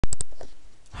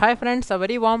Hi friends, a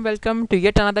very warm welcome to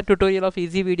yet another tutorial of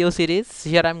easy video series.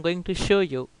 Here I am going to show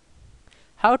you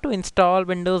how to install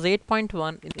Windows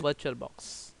 8.1 in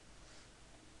VirtualBox.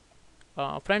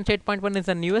 Friends, 8.1 is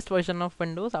the newest version of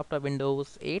Windows after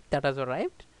Windows 8 that has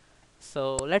arrived.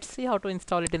 So let's see how to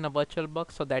install it in a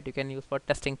VirtualBox so that you can use for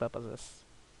testing purposes.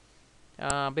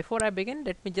 Before I begin,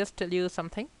 let me just tell you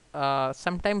something.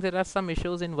 Sometimes there are some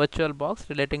issues in VirtualBox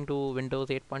relating to Windows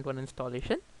 8.1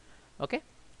 installation. Okay,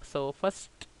 so first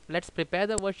let's prepare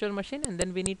the virtual machine and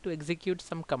then we need to execute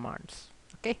some commands.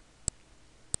 Okay,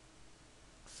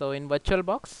 so in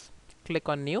VirtualBox, click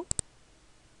on new.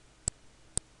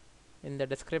 In the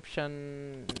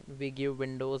description we give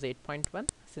Windows 8.1.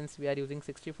 Since we are using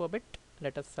 64-bit,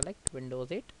 let us select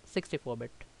Windows 8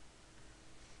 64-bit.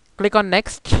 Click on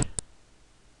next.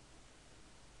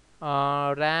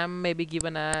 RAM may be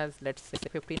given as, let's say,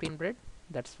 15-bit.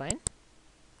 That's fine.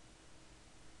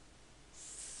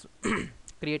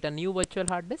 Create a new virtual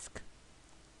hard disk.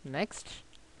 Next,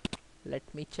 let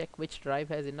me check which drive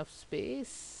has enough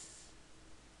space.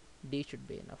 D should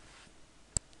be enough.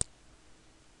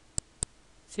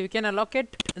 So you can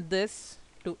allocate this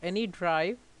to any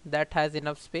drive that has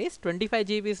enough space. 25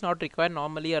 GB is not required.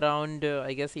 Normally around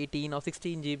I guess 18 or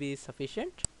 16 GB is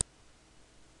sufficient.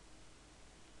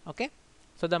 Okay,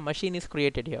 so the machine is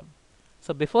created here.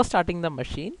 So before starting the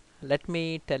machine, let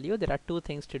me tell you there are two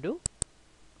things to do.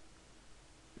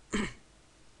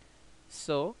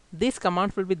 So these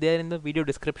commands will be there in the video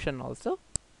description also.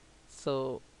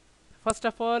 So first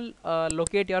of all,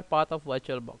 locate your path of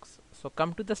VirtualBox. So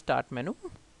come to the start menu,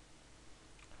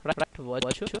 right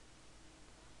virtual.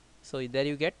 So there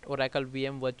you get Oracle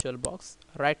VM VirtualBox.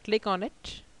 Right click on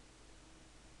it,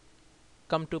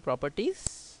 come to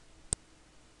properties,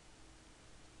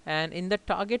 and in the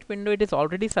target window it is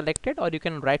already selected, or you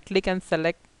can right click and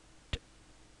select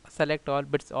all,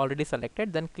 but it's already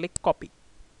selected. Then click copy.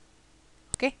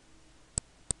 Okay,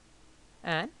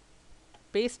 and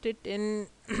paste it in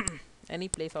any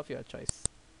place of your choice.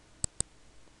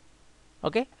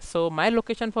 Okay, so my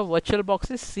location for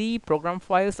VirtualBox is C program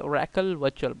files Oracle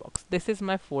VirtualBox. This is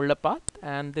my folder path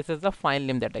and this is the file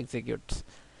name that executes.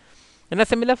 In a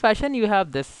similar fashion you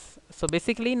have this. So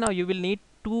basically now you will need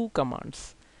two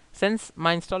commands. Since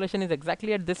my installation is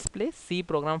exactly at this place, C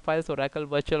program files Oracle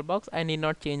VirtualBox, I need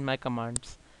not change my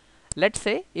commands. Let's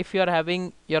say if you are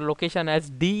having your location as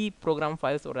D program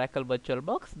files Oracle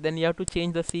VirtualBox, then you have to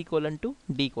change the C colon to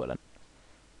D colon.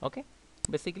 Okay,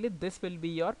 basically this will be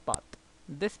your path.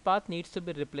 This path needs to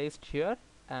be replaced here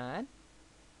and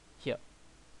here.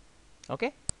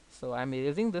 Okay, so I'm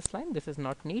erasing this line. This is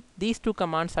not neat. These two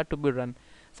commands are to be run.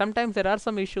 Sometimes there are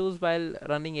some issues while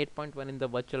running 8.1 in the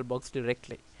VirtualBox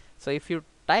directly. So if you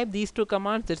type these two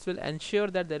commands, this will ensure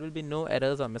that there will be no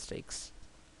errors or mistakes.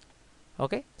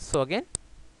 Okay, so again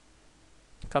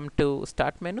come to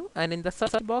start menu and in the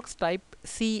search box type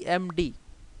CMD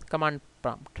command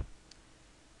prompt.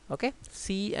 Okay,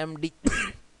 CMD.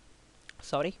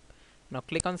 Sorry. Now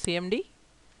click on CMD.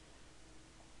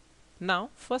 Now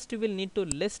first you will need to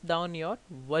list down your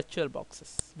virtual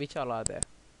boxes, which all are there.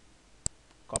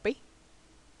 Copy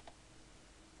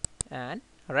and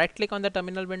right click on the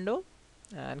terminal window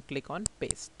and click on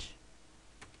paste.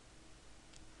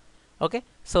 Okay,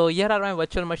 so here are my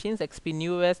virtual machines, XP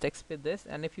newest, XP this,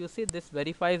 and if you see, this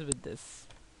verifies with this.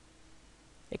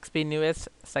 XP newest,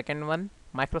 second one,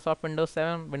 Microsoft Windows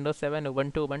 7,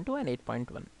 Ubuntu and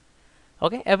 8.1.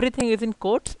 Okay, everything is in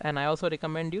quotes, and I also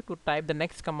recommend you to type the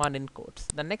next command in quotes.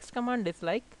 The next command is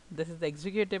like, this is the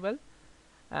executable,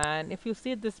 and if you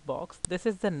see this box, this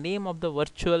is the name of the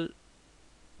virtual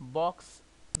box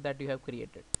that you have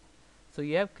created. So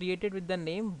you have created with the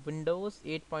name Windows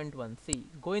 8.1. See,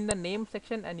 go in the name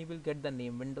section and you will get the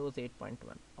name Windows 8.1,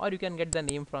 or you can get the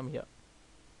name from here.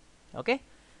 Okay,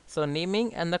 so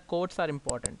naming and the quotes are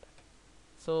important.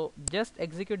 So just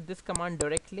execute this command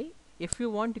directly. If you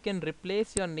want, you can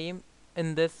replace your name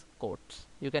in this quotes.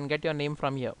 You can get your name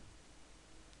from here.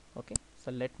 Okay,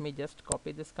 so let me just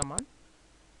copy this command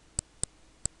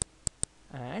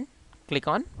and click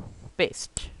on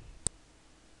paste.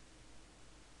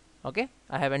 Okay,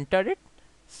 I have entered it.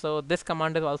 So this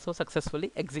command is also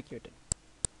successfully executed.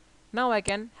 Now I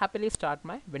can happily start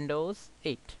my Windows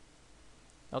 8.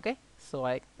 Okay, so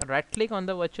I right click on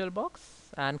the VirtualBox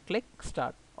and click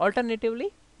start.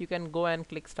 Alternatively, you can go and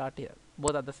click start here.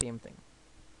 Both are the same thing.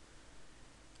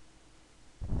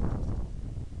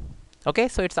 Okay,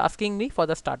 so it's asking me for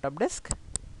the startup disk.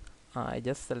 I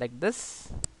just select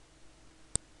this,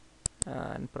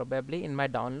 and probably in my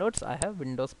downloads I have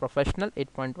Windows Professional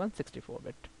 8.1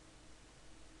 64-bit.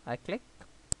 I click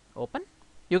open.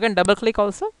 You can double click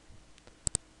also.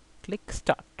 click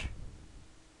start.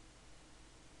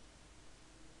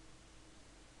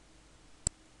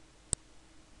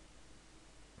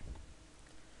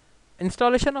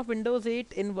 Installation of Windows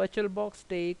 8 in VirtualBox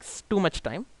takes too much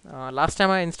time. Last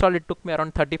time I installed it took me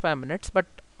around 35 minutes, but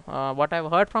what I've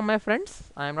heard from my friends,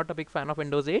 I am not a big fan of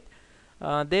Windows 8.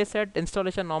 They said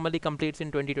installation normally completes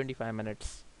in 20-25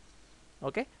 minutes.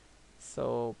 Okay,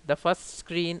 so the first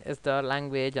screen is the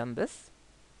language on this.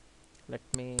 Let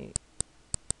me,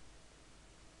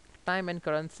 time and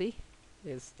currency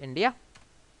is India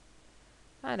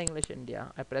and English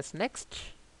India. I press next,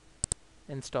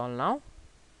 install now.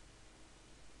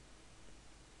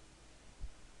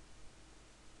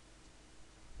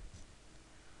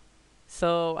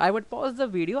 So I would pause the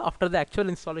video after the actual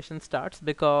installation starts,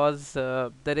 because there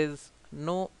is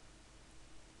no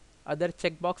other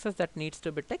checkboxes that needs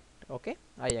to be ticked. Okay,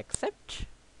 I accept,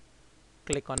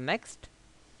 click on next.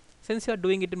 Since you are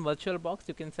doing it in VirtualBox,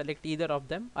 you can select either of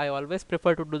them. I always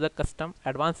prefer to do the custom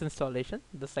advanced installation,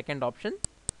 the second option.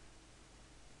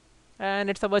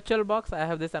 And it's a VirtualBox. I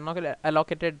have this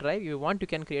allocated drive. You want, you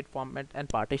can create format and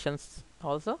partitions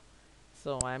also.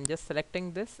 So I am just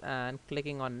selecting this and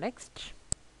clicking on next.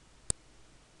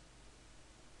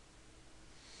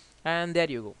 And there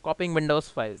you go, copying Windows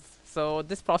files. So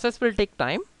this process will take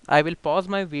time. I will pause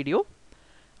my video.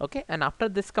 Okay, and after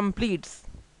this completes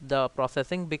the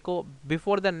processing,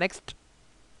 before the next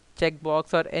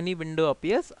checkbox or any window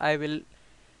appears, I will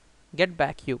get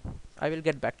back to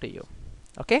you.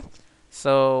 Okay,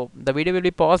 so the video will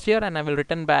be paused here and I will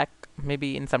return back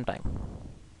maybe in some time.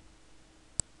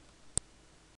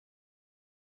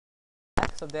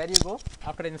 So there you go,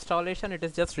 after installation it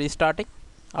is just restarting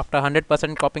after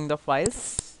 100% copying the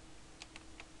files.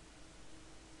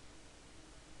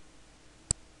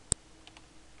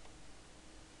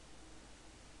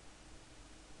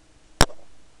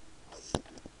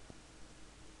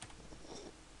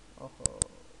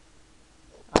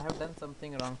 I have done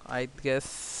something wrong, I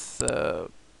guess.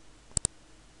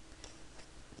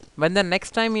 When the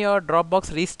next time your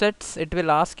Dropbox restarts, it will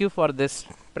ask you for this: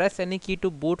 press any key to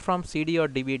boot from CD or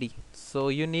DVD. So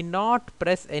you need not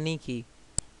press any key.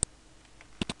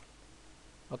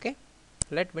 Okay,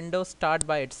 let Windows start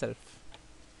by itself.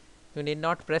 You need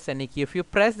not press any key. If you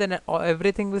press, then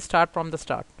everything will start from the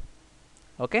start.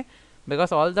 Okay,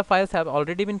 because all the files have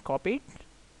already been copied,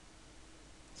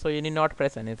 so you need not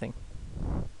press anything.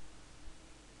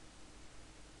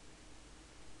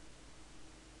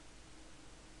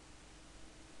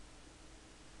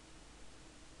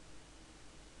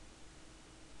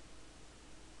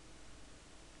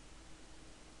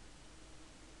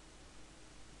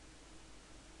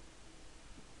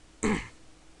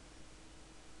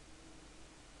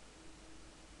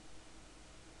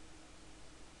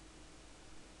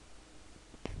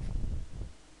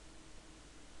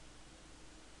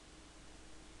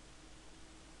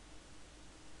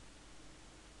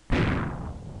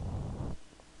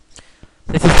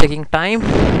 This is taking time.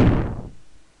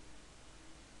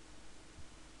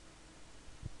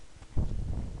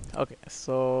 Okay,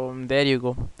 so there you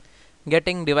go,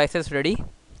 getting devices ready.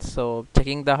 So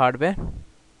checking the hardware.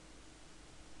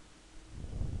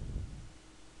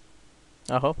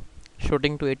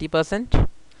 Shooting to 80%.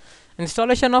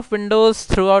 Installation of Windows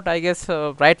throughout, I guess,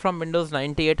 right from Windows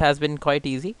 98 has been quite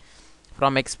easy.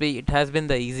 From XP it has been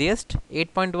the easiest.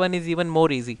 8.1 is even more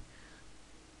easy.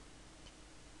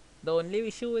 The only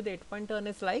issue with 8.1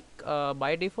 is like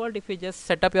by default, if you just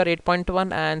set up your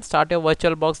 8.1 and start your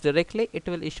VirtualBox directly, it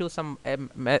will issue some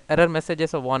error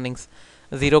messages or warnings: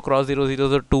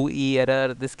 0x0002E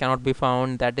error, this cannot be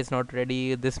found, that is not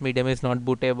ready, this medium is not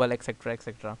bootable, etc,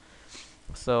 etc.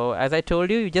 So as I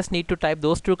told you, you just need to type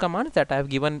those two commands that I have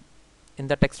given in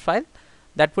the text file.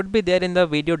 That would be there in the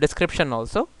video description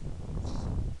also.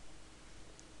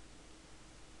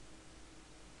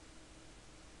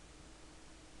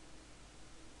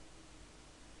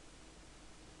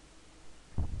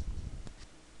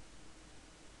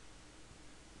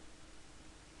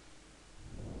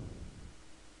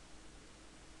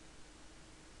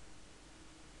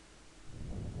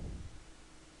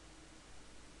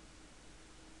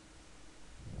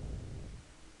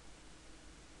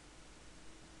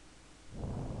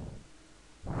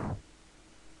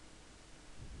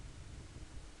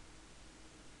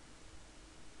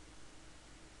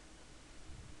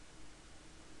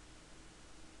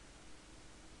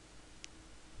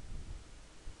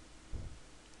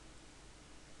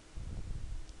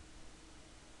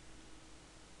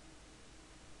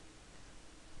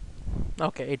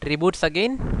 Okay, it reboots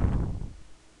again.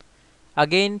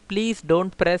 Again, please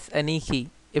don't press any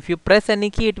key. If you press any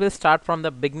key, it will start from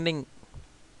the beginning.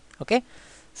 Okay,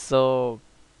 So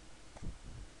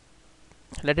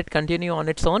let it continue on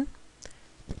its own.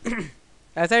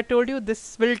 As I told you,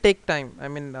 this will take time. I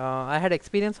mean, I had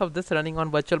experience of this running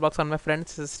on VirtualBox on my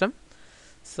friend's system,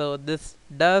 so this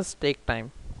does take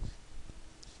time.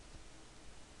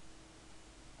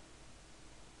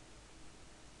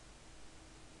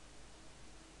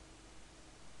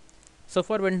 So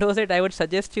for Windows 8, I would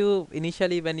suggest you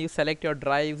initially, when you select your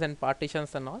drives and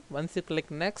partitions and all, once you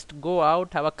click next, go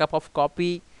out, have a cup of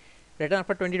coffee, return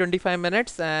after 20-25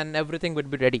 minutes, and everything would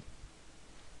be ready.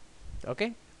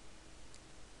 Okay.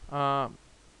 Uh,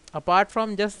 Apart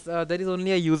from just there is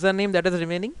only a username that is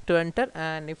remaining to enter,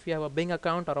 and if you have a Bing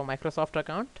account or a Microsoft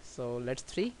account, so let's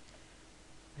see.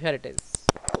 Here it is.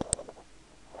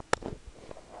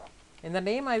 In the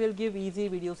name, I will give easy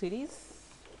video series.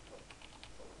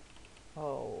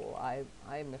 Oh,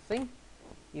 I'm missing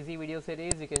easy video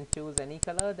series. You can choose any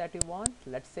color that you want.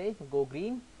 Let's say go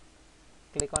green.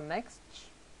 Click on next.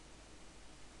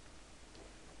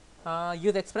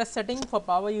 Use express setting for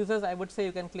power users. I would say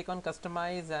you can click on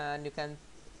customize and you can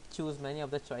choose many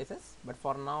of the choices, but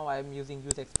for now I am using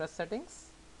use express settings.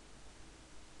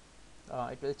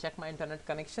 It will check my internet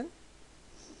connection.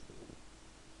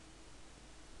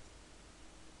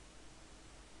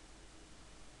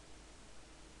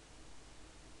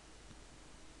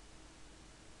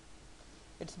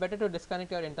 It's better to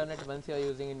disconnect your internet once you are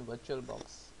using in VirtualBox,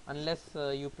 unless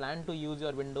you plan to use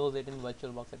your Windows 8 in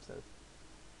VirtualBox itself.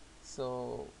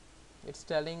 So it's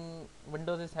telling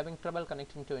Windows is having trouble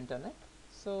connecting to internet,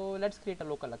 so let's create a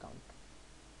local account.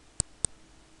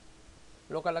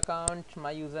 Local account,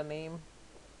 my username,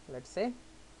 let's say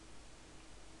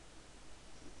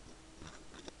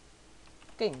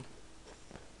King.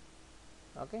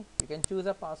 Okay, you can choose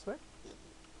a password,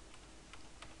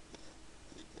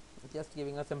 just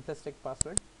giving a simplistic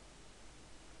password.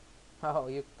 Oh,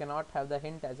 you cannot have the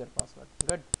hint as your password.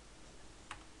 Good.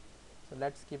 So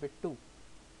let's keep it 2.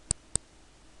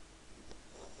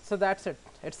 So that's it.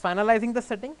 It's finalizing the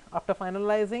setting. After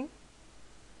finalizing,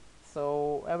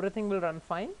 so everything will run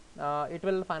fine. It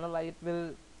will finalize. It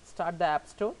will start the App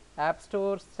Store. App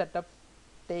Store setup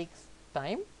takes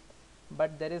time,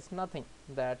 but there is nothing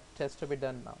that has to be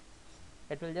done now.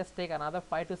 It will just take another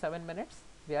 5 to 7 minutes.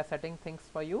 We are setting things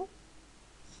for you.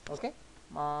 Okay.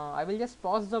 I will just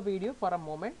pause the video for a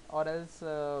moment, or else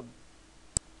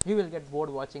you will get bored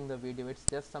watching the video. It's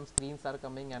just some screens are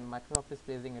coming and Microsoft is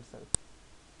praising itself.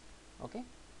 Okay.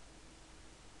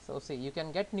 So see, you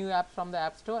can get new apps from the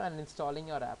App Store and installing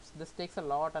your apps. This takes a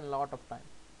lot of time.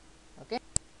 Okay.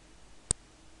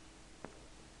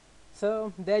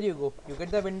 So there you go. You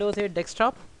get the Windows 8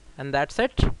 desktop, and that's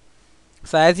it.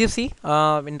 So as you see,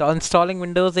 installing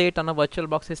Windows 8 on a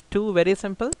VirtualBox is very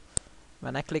simple.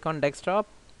 When I click on desktop,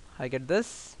 I get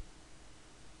this.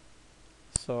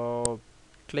 So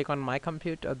click on my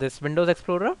computer, this Windows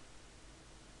Explorer,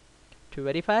 to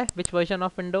verify which version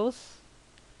of Windows.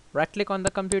 Right click on the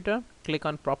computer, click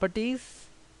on properties,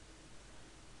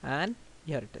 and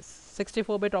here it is,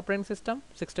 64-bit operating system,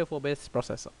 64-bit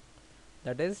processor.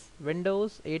 That is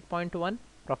Windows 8.1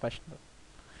 Professional.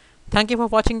 Thank you for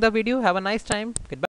watching the video. Have a nice time. Goodbye.